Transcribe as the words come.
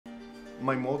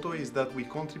My motto is that we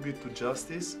contribute to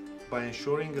justice by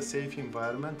ensuring a safe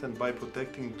environment and by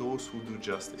protecting those who do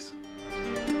justice.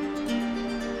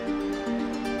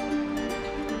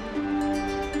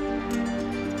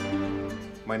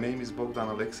 My name is Bogdan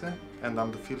and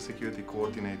I'm the Field Security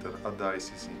Coordinator at the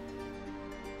ICC.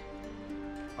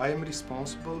 I am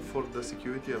responsible for the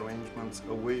security arrangements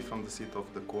away from the seat of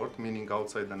the court, meaning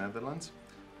outside the Netherlands.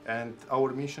 And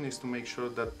our mission is to make sure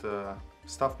that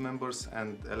staff members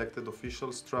and elected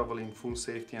officials travel in full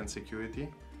safety and security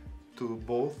to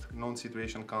both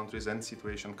non-situation countries and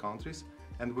situation countries.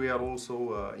 And we are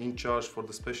also in charge for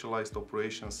the specialized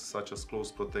operations such as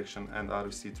close protection and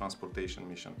RFC transportation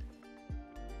mission.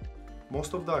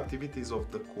 Most of the activities of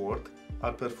the court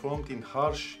are performed in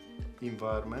harsh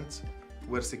environments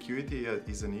where security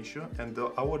is an issue, and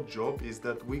our job is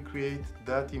that we create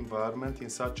that environment in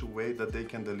such a way that they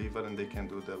can deliver and they can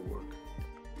do their work.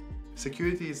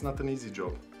 Security is not an easy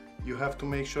job. You have to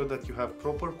make sure that you have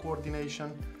proper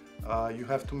coordination, you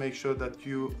have to make sure that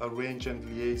you arrange and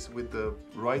liaise with the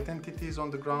right entities on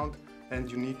the ground, and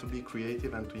you need to be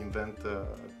creative and to invent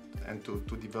and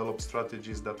to develop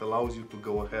strategies that allows you to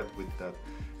go ahead with that.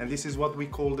 And this is what we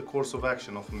call the course of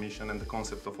action of a mission and the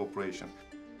concept of operation.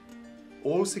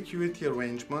 All security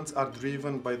arrangements are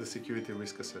driven by the security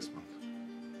risk assessment.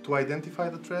 To identify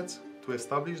the threats, to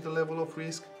establish the level of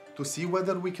risk, to see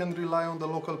whether we can rely on the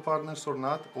local partners or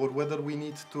not, or whether we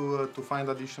need to find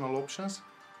additional options,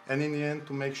 and in the end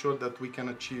to make sure that we can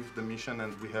achieve the mission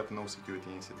and we have no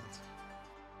security incidents.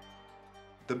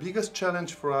 The biggest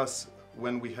challenge for us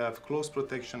when we have close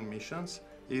protection missions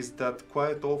is that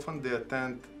quite often they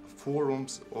attend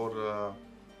forums or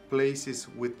places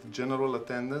with general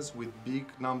attendance, with big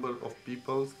number of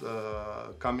people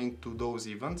coming to those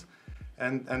events,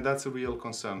 and that's a real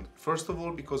concern. First of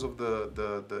all, because of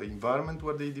the environment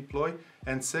where they deploy,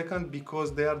 and second,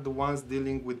 because they are the ones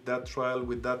dealing with that trial,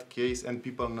 with that case, and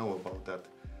people know about that.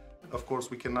 Of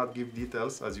course, we cannot give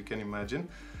details, as you can imagine,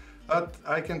 but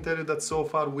I can tell you that so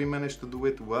far we managed to do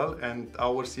it well, and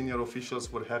our senior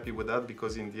officials were happy with that,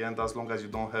 because in the end, as long as you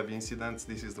don't have incidents,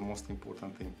 this is the most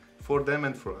important thing for them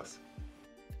and for us.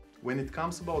 When it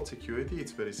comes about security,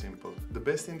 it's very simple. The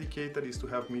best indicator is to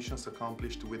have missions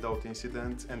accomplished without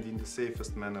incidents and in the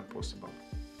safest manner possible.